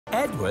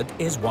Edward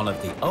is one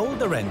of the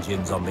older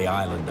engines on the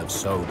island of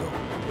Sodor.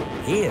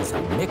 He is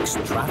a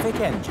mixed traffic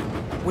engine,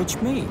 which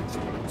means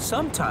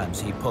sometimes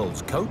he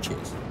pulls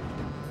coaches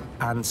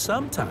and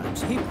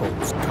sometimes he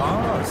pulls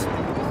cars.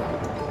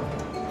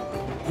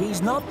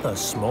 He's not the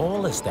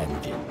smallest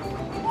engine,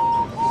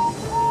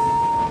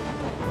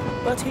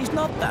 but he's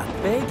not that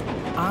big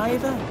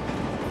either.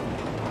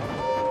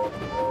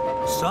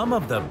 Some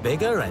of the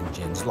bigger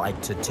engines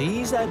like to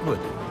tease Edward,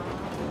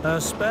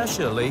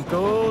 especially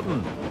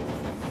Gordan.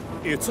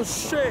 It's a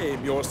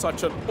shame you're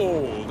such an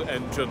old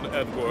engine,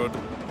 Edward.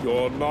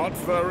 You're not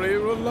very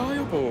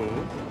reliable.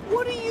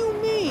 What do you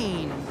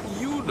mean?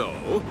 You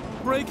know,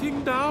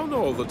 breaking down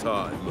all the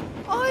time.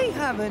 I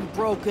haven't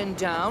broken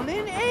down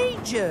in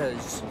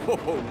ages.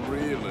 Oh,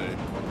 really?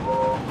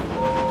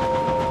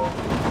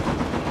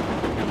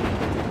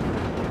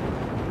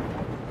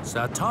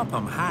 Sir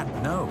Topham Hatt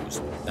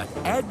knows that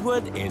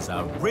Edward is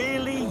a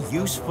really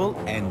useful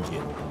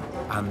engine,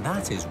 and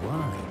that is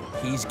why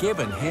he's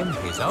given him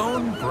his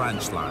own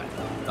branch line,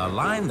 the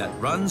line that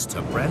runs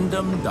to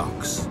Brendam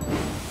Docks.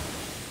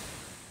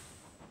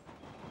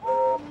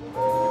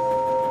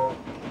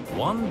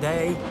 One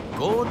day,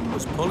 Gordan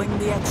was pulling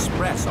the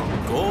express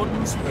on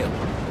Gordon's Hill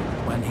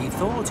when he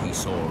thought he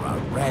saw a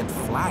red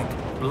flag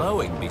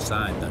blowing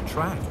beside the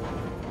track.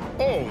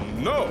 Oh,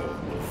 no!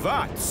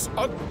 That's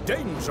a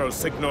danger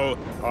signal.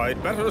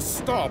 I'd better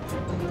stop.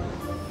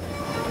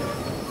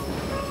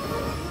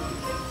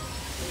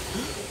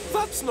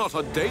 That's not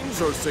a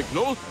danger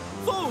signal.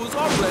 Those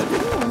are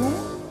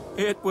red.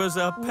 It was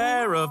a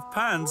pair of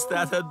pants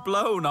that had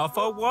blown off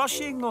a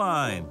washing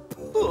line.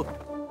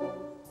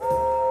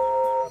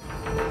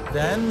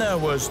 Then there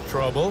was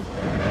trouble.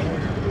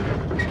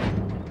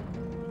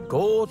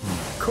 Gordan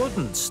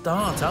couldn't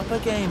start up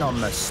again on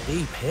the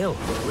steep hill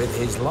with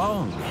his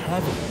long,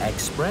 heavy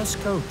express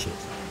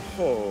coaches.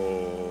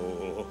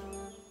 Oh.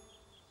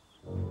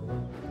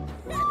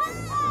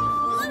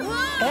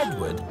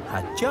 Edward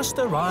had just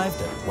arrived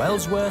at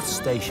Wellsworth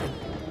Station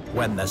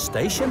when the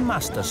station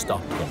master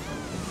stopped him.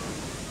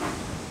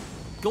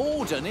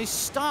 Gordan is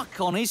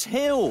stuck on his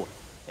hill.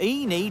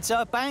 He needs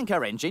a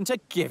banker engine to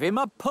give him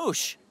a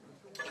push.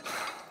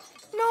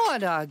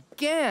 Not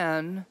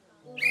again.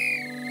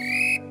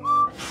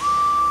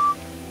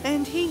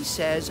 And he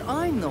says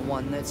I'm the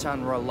one that's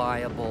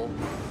unreliable.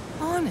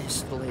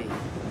 Honestly.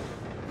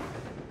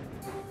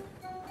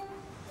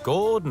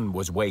 Gordan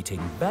was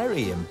waiting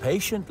very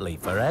impatiently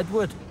for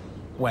Edward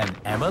when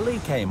Emily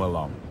came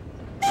along.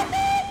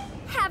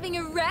 Having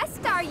a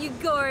rest, are you,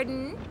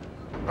 Gordan?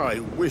 I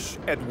wish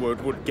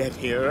Edward would get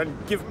here and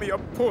give me a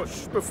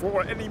push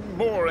before any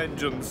more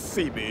engines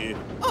see me.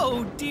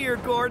 Oh, dear,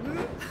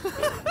 Gordan.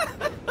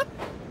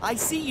 I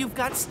see you've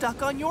got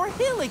stuck on your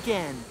hill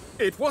again.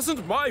 It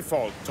wasn't my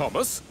fault,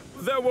 Thomas.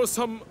 There were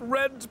some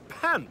red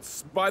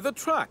pants by the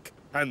track,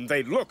 and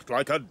they looked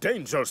like a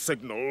danger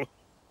signal.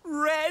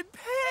 Red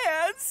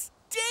pants?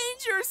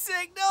 Danger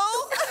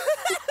signal?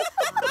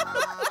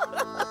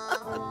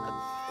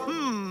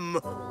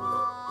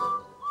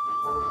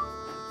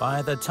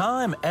 By the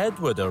time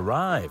Edward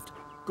arrived,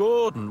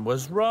 Gordan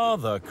was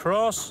rather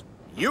cross.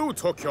 You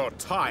took your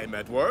time,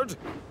 Edward.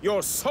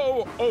 You're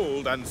so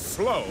old and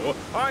slow,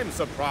 I'm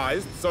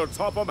surprised Sir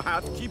Topham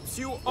Hatt keeps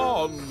you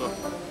on.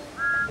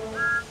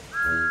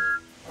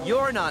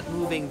 You're not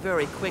moving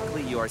very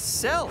quickly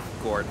yourself,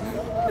 Gordan.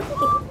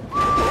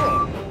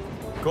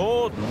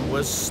 Gordan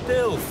was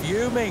still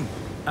fuming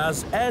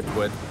as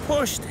Edward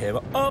pushed him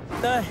up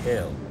the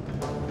hill.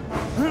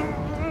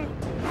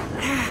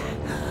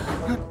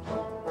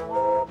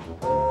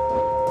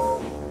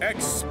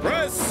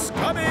 Express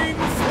coming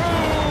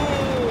through!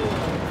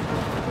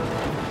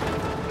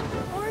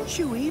 Aren't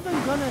you even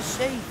gonna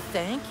say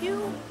thank you?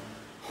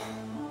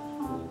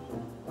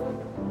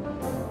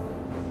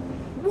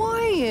 Why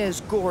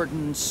is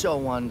Gordan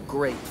so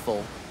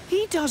ungrateful?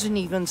 He doesn't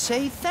even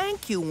say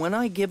thank you when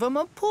I give him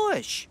a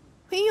push.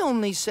 He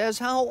only says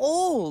how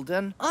old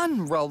and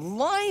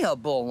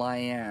unreliable I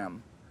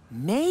am.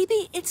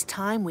 Maybe it's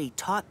time we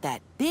taught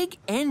that big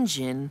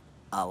engine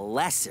a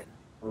lesson.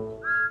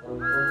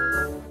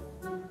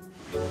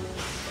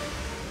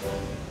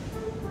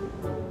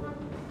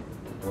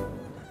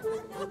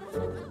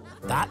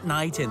 That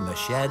night in the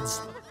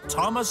sheds,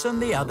 Thomas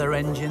and the other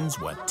engines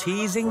were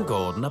teasing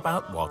Gordan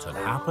about what had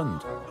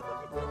happened.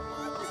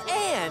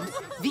 And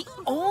the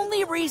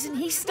only reason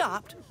he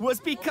stopped was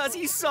because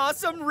he saw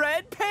some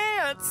red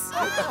pants.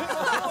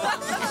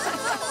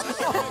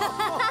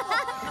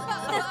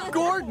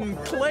 Gordan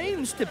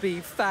claims to be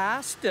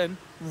fast and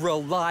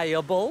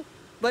reliable,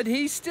 but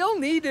he still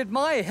needed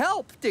my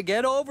help to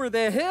get over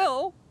the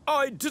hill.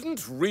 I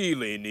didn't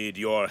really need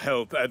your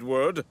help,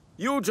 Edward.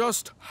 You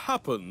just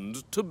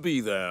happened to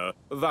be there,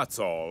 that's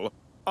all.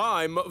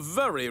 I'm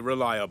very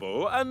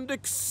reliable and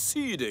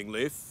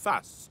exceedingly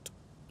fast.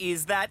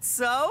 Is that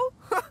so?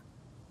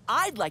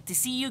 I'd like to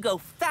see you go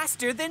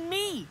faster than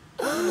me.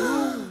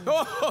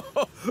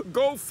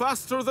 Go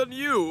faster than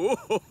you?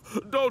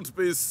 Don't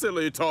be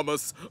silly,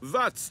 Thomas.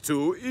 That's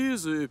too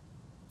easy.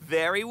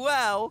 Very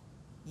well.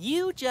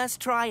 You just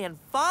try and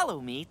follow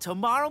me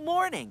tomorrow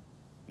morning.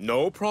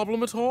 No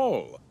problem at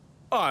all.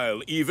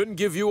 I'll even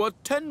give you a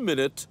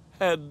 10-minute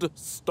head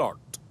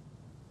start.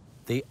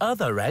 The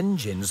other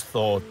engines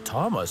thought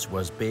Thomas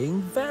was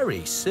being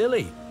very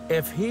silly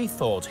if he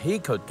thought he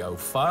could go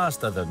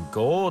faster than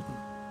Gordan.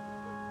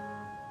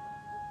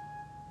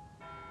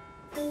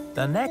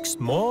 The next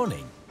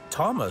morning,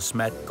 Thomas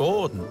met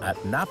Gordan at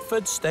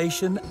Knapford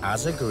Station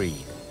as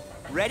agreed.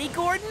 Ready,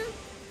 Gordan?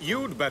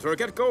 You'd better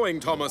get going,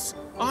 Thomas.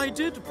 I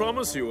did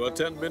promise you a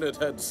 10-minute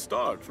head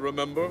start,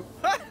 remember?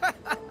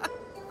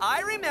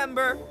 I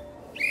remember.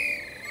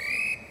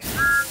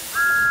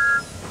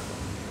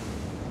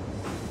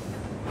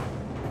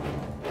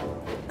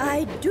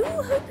 I do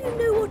hope you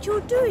know what you're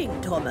doing,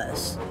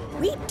 Thomas.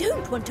 We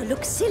don't want to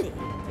look silly.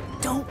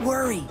 Don't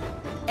worry.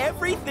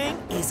 Everything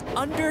is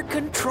under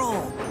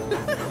control.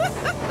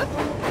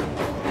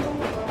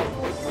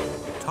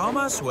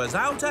 Thomas was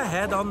out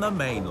ahead on the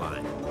main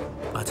line,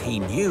 but he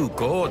knew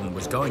Gordan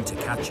was going to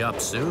catch up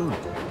soon.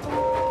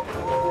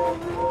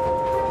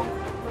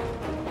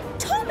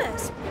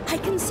 Thomas, I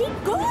can see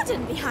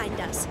Gordan behind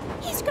us.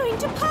 He's going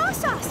to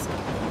pass us.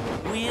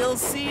 We'll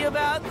see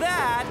about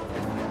that.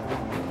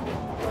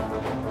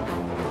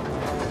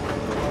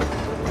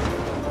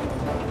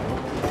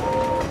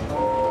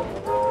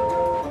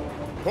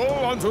 Pull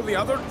onto the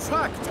other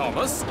track,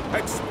 Thomas.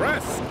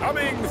 Express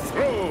coming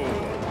through.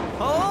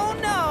 Oh,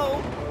 no!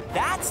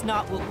 That's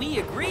not what we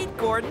agreed,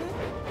 Gordan.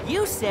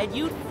 You said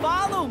you'd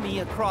follow me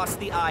across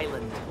the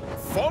island.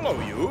 Follow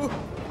you?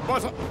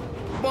 But,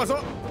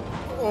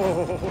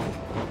 oh,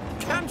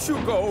 can't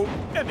you go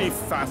any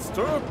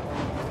faster?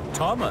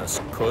 Thomas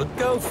could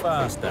go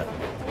faster,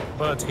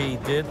 but he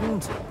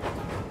didn't.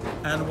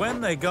 And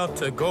when they got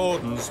to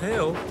Gordan's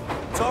hill,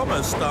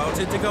 Thomas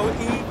started to go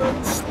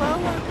even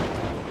slower.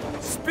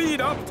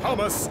 Speed up,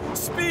 Thomas!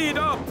 Speed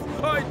up!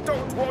 I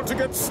don't want to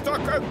get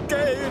stuck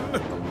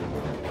again!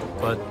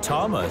 But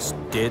Thomas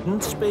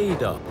didn't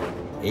speed up.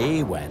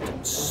 He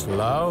went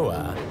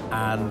slower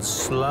and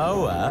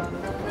slower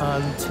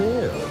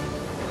until...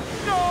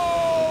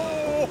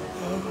 No!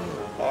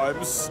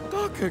 I'm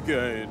stuck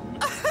again.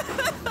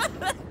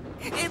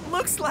 It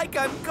looks like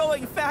I'm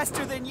going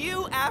faster than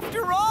you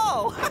after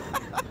all.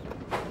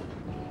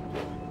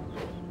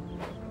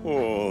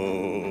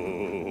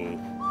 Oh.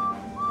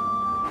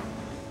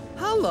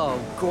 Hello,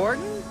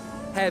 Gordan.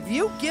 Have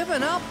you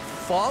given up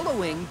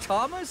following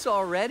Thomas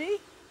already?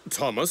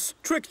 Thomas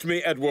tricked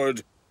me,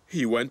 Edward.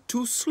 He went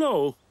too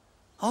slow.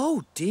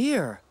 Oh,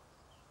 dear.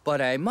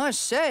 But I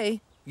must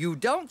say, you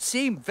don't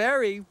seem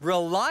very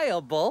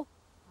reliable.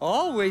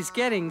 Always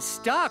getting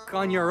stuck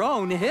on your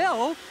own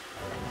hill.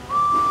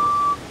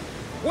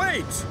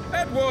 Wait,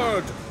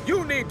 Edward!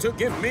 You need to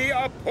give me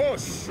a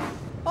push.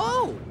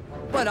 Oh,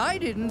 but I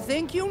didn't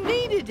think you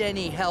needed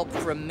any help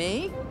from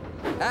me.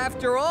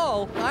 After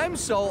all, I'm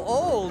so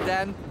old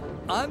and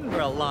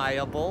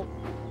unreliable.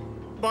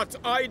 But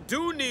I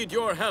do need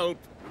your help.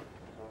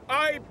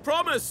 I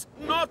promise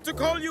not to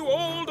call you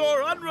old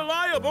or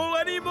unreliable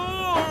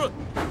anymore.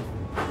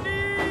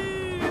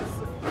 Please.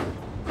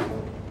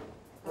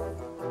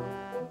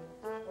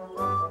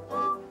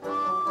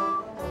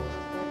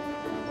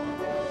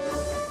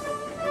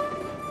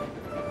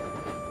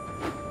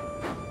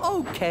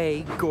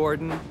 Okay,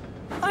 Gordan.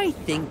 I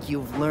think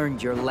you've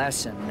learned your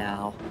lesson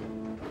now.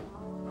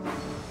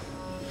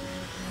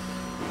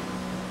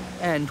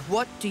 And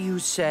what do you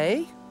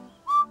say?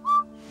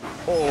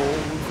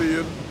 Oh, the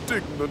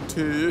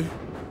indignity.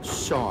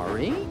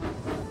 Sorry?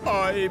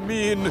 I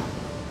mean,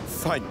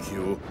 thank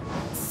you.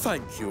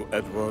 Thank you,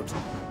 Edward.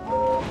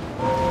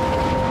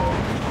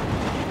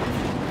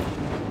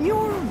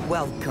 You're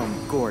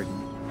welcome, Gordan.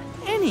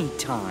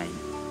 Anytime.